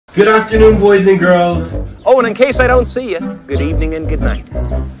Good afternoon, boys and girls. Oh, and in case I don't see you, good evening and good night.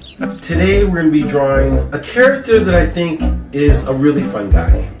 Today we're going to be drawing a character that I think is a really fun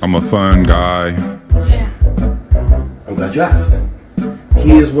guy. I'm a fun guy. I'm glad you asked.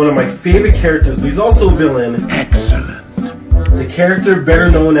 He is one of my favorite characters, but he's also a villain. Excellent. The character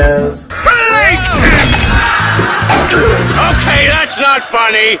better known as... Okay, that's not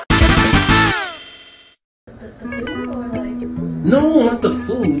funny. No, not the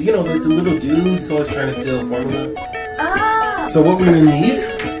food. You know, the little dude who's always trying to steal formula. Ah! So what we're going to need...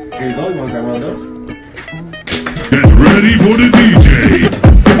 Here you go. You want to grab one of those? Get ready for the DJ.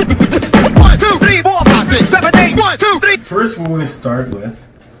 1, 2, 3, 4, 5, 6, 7, 8. 1, 2, 3. First, we're going to start with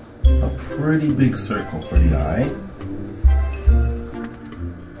a pretty big circle for the eye.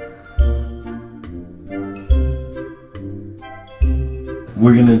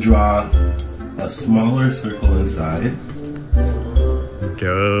 We're going to draw a smaller circle inside.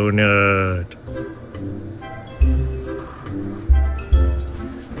 Donut.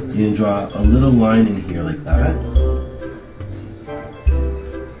 You can draw a little line in here like that.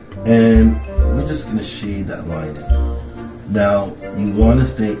 And we're just going to shade that line in. Now, you want to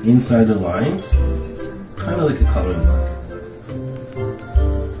stay inside the lines, kind of like a coloring book.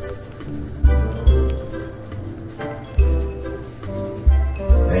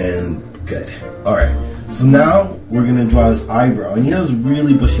 And good. Alright, so now we're going to draw this eyebrow. And he has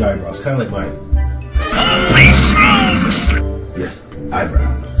really bushy eyebrows, kind of like mine. Yes,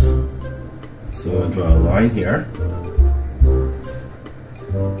 eyebrows. So I'm going to draw a line here.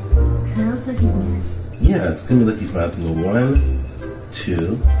 Kind of looks like he's mad. Yeah, it's going to be like he's mad. Go 1,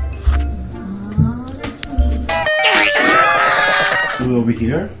 2. Go over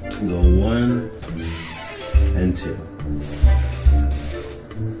here. Go 1 and 2.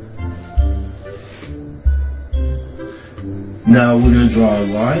 Now we're going to draw a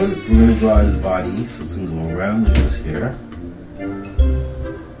line. We're going to draw his body. So it's going to go around like this here.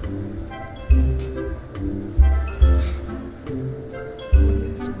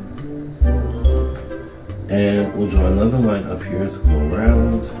 And we'll draw another line up here to go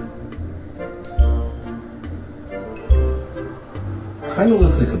around. Kind of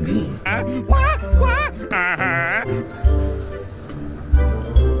looks like a bean.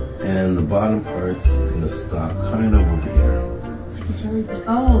 And the bottom part's gonna stop kind of over here. Like a jelly bean.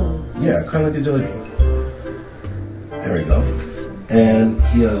 Oh. Yeah, kind of like a jelly bean. There we go. And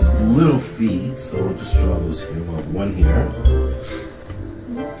he has little feet, so we'll just draw those here. Well, one here.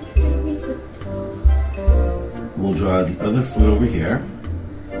 We'll draw the other foot over here.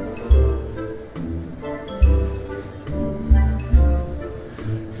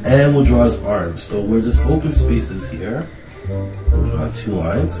 And we'll draw his arms. So we're just open spaces here. We'll draw 2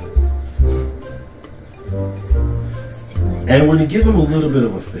 lines. And we're going to give him a little bit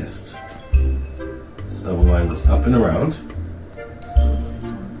of a fist. So the line goes up and around.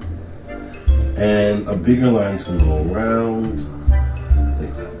 And a bigger line is going to go around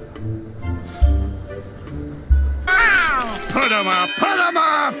like that. Put him up, put him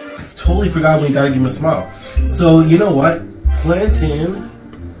up. I totally forgot we got to give him a smile. So you know what? Plankton,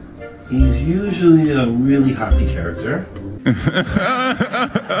 he's usually a really happy character. Could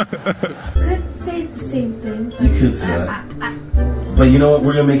say the same thing. You could say that. But you know what?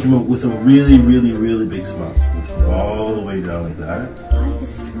 We're going to make him with a really, really, really big smile. So go all the way down like that. Why does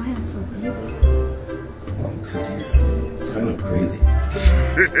his smile so big? Well, because he's kind of crazy.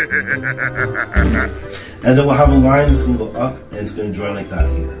 And then we'll have a line that's going to go up and it's going to join like that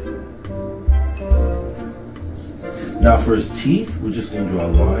here. Now for his teeth, we're just going to draw a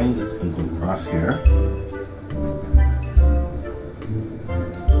line that's going to go across here.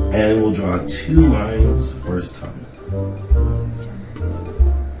 And we'll draw 2 lines for his tongue.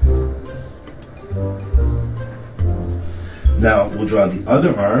 Now we'll draw the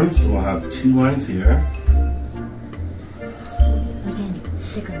other arm, so we'll have 2 lines here. Again,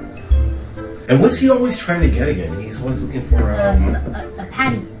 sticker. And what's he always trying to get again? He's always looking for A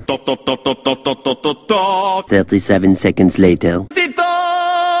patty. 37 seconds later.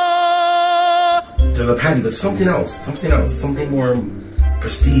 There's a patty, but something else, something more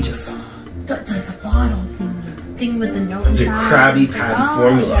prestigious. It's a bottle thing with the note It's a inside. Krabby Patty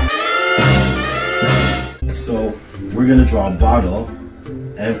formula. So we're gonna draw a bottle,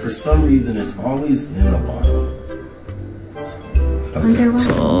 and for some reason it's always in a bottle.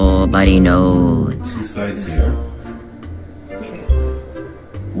 So, Nobody knows. 2 sides here.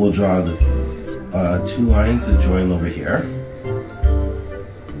 We'll draw the 2 lines that join over here.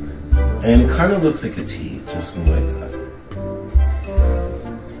 And it kind of looks like a T, just go like that.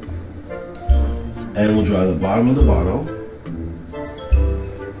 And we'll draw the bottom of the bottle.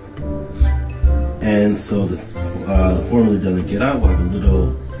 And so the formula doesn't get out. We'll have a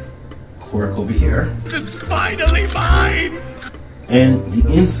little cork over here. It's finally mine! And the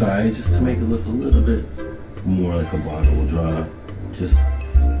inside, just to make it look a little bit more like a bottle, we'll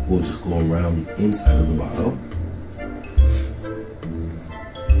just go around the inside of the bottle.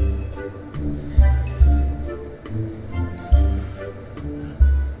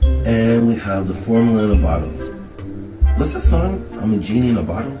 And we have the formula in a bottle. What's that song? I'm a genie in a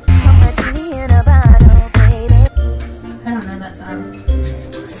bottle? I don't know that song. I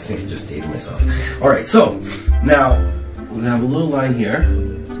think I just dated myself. Alright, so now we have a little line here.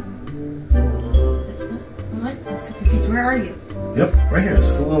 What? I'm so confused. Where are you? Yep, right here.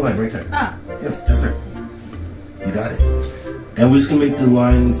 Just a little line right there. Ah. Yep, just there. You got it. And we're just going to make the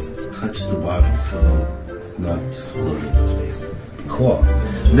lines touch the bottom so it's not just floating in space. Cool.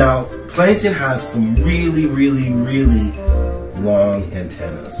 Now, Plankton has some really, really, really long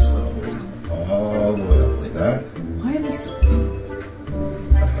antennas. So we're going to go all the way up like that. Why are they so...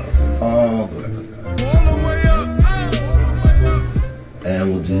 All the way up like that. And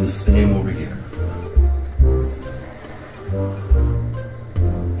we'll do the same over here.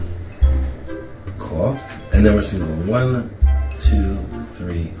 Cool. And then we're just going to go 1, 2,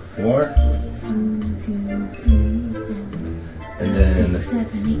 3, 4. And then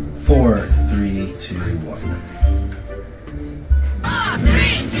 4, 3, 2,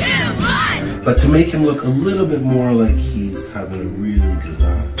 1. But to make him look a little bit more like he's having a really good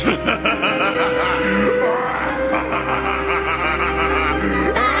laugh.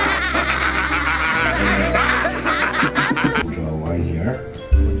 Draw a line here.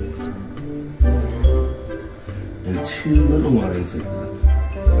 And 2 little lines like that.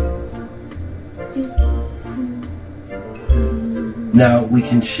 Now we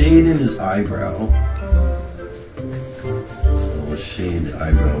can shade in his eyebrow. So we'll shade the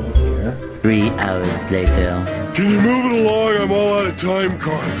eyebrow over here. 3 hours later. Can you move it along? I'm all out of time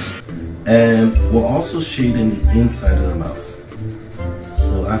cards. And we'll also shade in the inside of the mouth.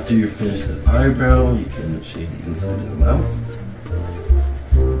 So after you finish the eyebrow, you can shade the inside of the mouth.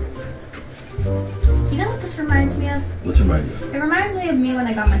 You know what this reminds me of? What's it remind you of? It reminds me of me when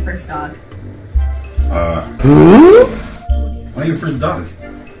I got my first dog. Why your first dog?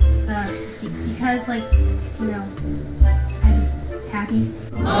 Because, like, you know, I'm happy.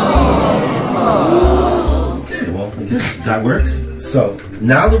 Okay, well, I guess that works. So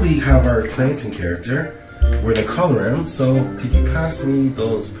now that we have our Plankton character, we're gonna color him. So could you pass me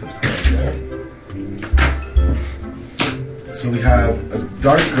those pictures there? So we have a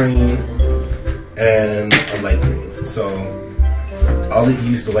dark green and a light green. So I'll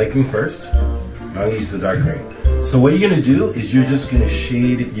use the light green first. And I'll use the dark green. So what you're gonna do is you're just gonna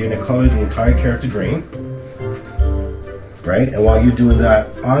shade, you're gonna color the entire character green, right? And while you're doing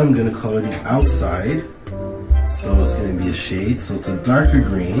that, I'm gonna color the outside. So it's gonna be a shade, so it's a darker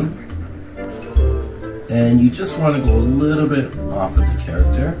green. And you just wanna go a little bit off of the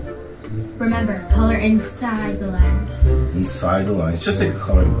character. Remember, color inside the lines. Inside the lines, just like a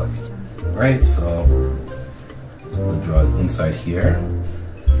coloring book, right? So I'm gonna draw it inside here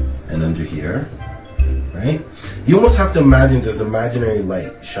and under here. Right? You almost have to imagine there's imaginary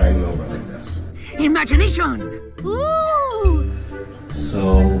light shining over like this. Imagination! Ooh!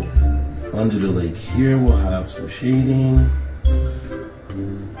 So, under the lake here, we'll have some shading.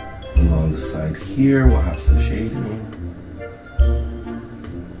 Along the side here, we'll have some shading.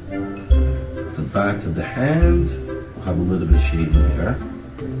 At the back of the hand, we'll have a little bit of shading here.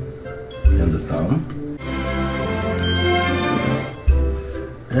 And the thumb.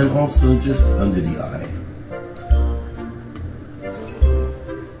 And also just under the eye.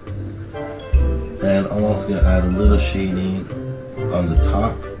 And I'm also going to add a little shading on the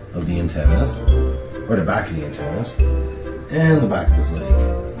top of the antennas, or the back of the antennas, and the back of his leg.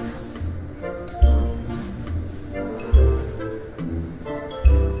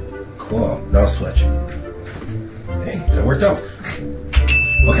 Cool, now switch. Hey, that worked out.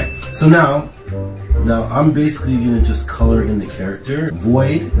 Okay, so now I'm basically going to just color in the character.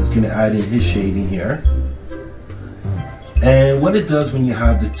 Void is going to add in his shading here. And what it does when you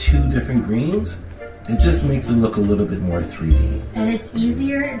have the 2 different greens, it just makes it look a little bit more 3D. And it's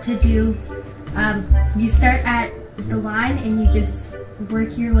easier to do, you start at the line and you just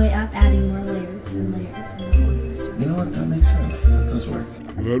work your way up, adding more layers and layers and layers. You know what, that makes sense. That does work.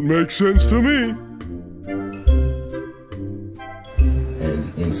 That makes sense to me.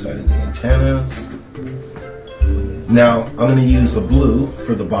 And the inside of the antennas. Now, I'm going to use a blue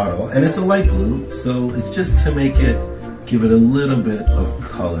for the bottle, and it's a light blue, so it's just to make it, give it a little bit of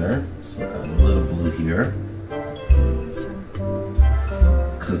color. So add a little blue here.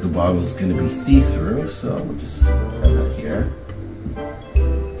 because the bottle is going to be see-through, so we'll just have that here.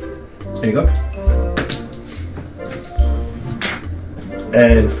 There you go.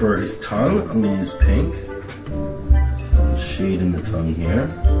 And for his tongue, I'm going to use pink. So shade in the tongue here.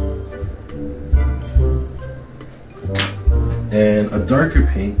 And a darker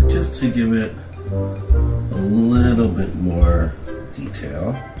pink just to give it a little bit more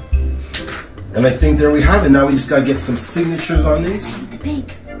detail. And I think there we have it. Now we just gotta get some signatures on these. The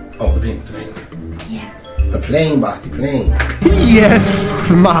pink. Oh, the pink, the pink. Yeah. The plain, boss, the plain. Yes,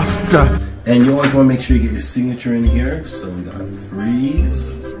 master. And you always wanna make sure you get your signature in here. So we got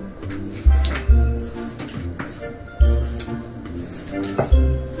freeze.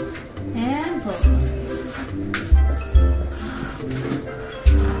 And pull.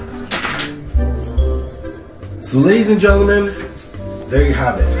 So ladies and gentlemen, there you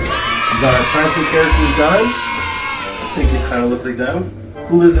have it. We got our planting characters done. I think it kind of looks like them.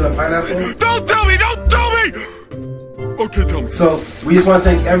 Who lives in a pineapple? Don't tell me! Don't tell me! Okay, tell me. So we just want to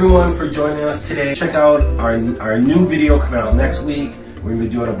thank everyone for joining us today. Check out our new video coming out next week. We're going to be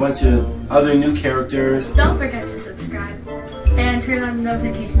doing a bunch of other new characters. Don't forget to subscribe and turn on the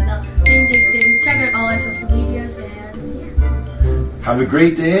notification bell. Ding, ding, ding. Check out all our social medias and yeah. Have a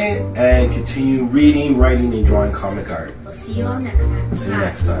great day and continue reading, writing, and drawing comic art. We'll see you all next time. See you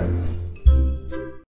next time.